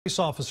Police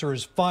officer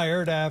is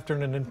fired after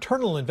an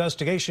internal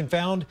investigation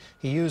found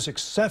he used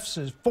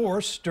excessive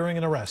force during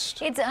an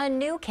arrest. It's a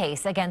new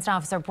case against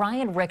Officer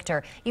Brian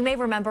Richter. You may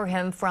remember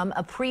him from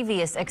a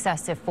previous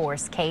excessive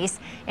force case.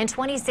 In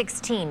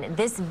 2016,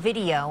 this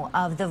video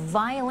of the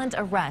violent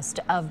arrest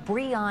of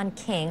Breon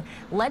King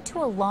led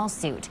to a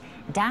lawsuit.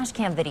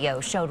 Dashcam video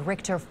showed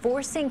Richter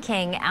forcing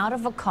King out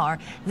of a car,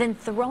 then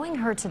throwing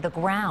her to the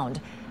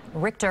ground.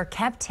 Richter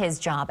kept his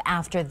job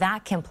after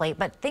that complaint,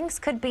 but things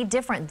could be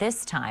different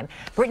this time.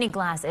 Brittany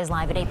Glass is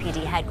live at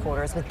APD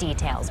headquarters with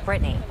details.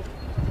 Brittany.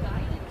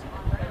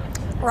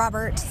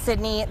 Robert,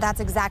 Sydney, that's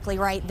exactly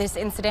right. This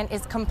incident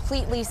is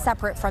completely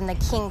separate from the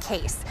King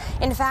case.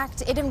 In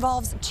fact, it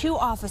involves two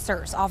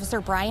officers,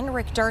 Officer Brian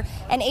Richter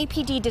and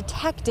APD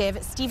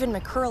Detective Stephen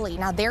McCurley.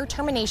 Now, their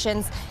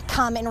terminations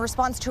come in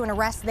response to an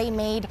arrest they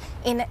made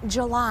in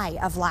July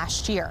of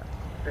last year.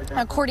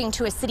 According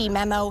to a city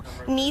memo,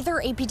 neither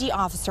APD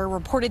officer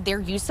reported their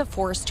use of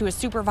force to a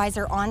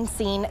supervisor on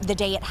scene the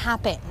day it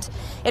happened.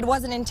 It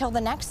wasn't until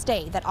the next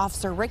day that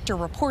Officer Richter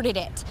reported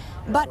it.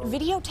 But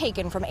video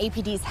taken from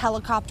APD's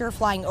helicopter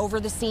flying over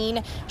the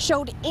scene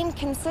showed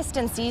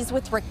inconsistencies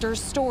with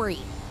Richter's story.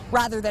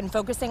 Rather than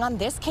focusing on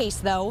this case,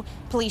 though,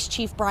 Police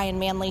Chief Brian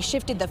Manley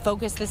shifted the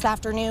focus this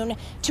afternoon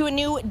to a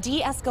new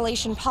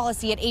de-escalation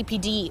policy at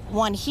APD,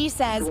 one he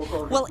says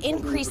will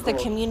increase the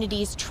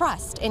community's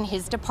trust in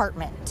his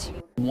department.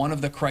 One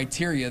of the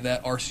criteria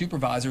that our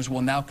supervisors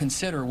will now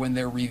consider when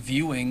they're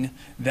reviewing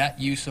that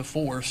use of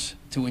force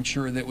to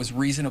ensure that it was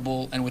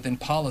reasonable and within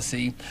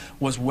policy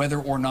was whether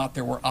or not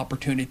there were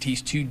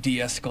opportunities to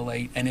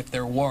de-escalate, and if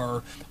there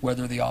were,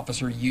 whether the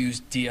officer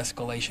used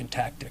de-escalation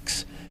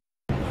tactics.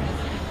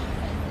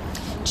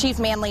 Chief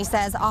Manley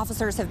says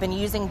officers have been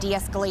using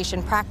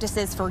de-escalation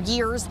practices for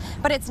years,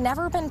 but it's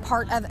never been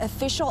part of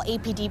official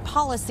APD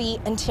policy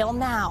until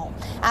now.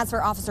 As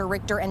for Officer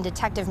Richter and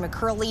Detective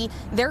McCurley,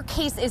 their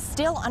case is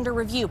still under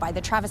review by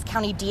the Travis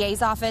County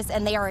DA's office,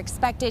 and they are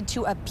expected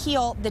to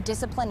appeal the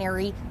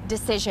disciplinary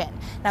decision.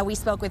 Now, we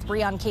spoke with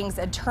Breon King's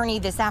attorney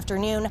this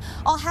afternoon.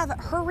 I'll have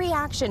her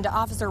reaction to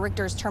Officer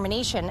Richter's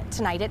termination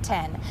tonight at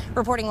 10.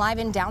 Reporting live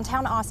in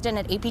downtown Austin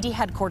at APD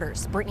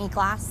headquarters, Brittany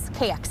Glass,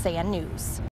 KXAN News.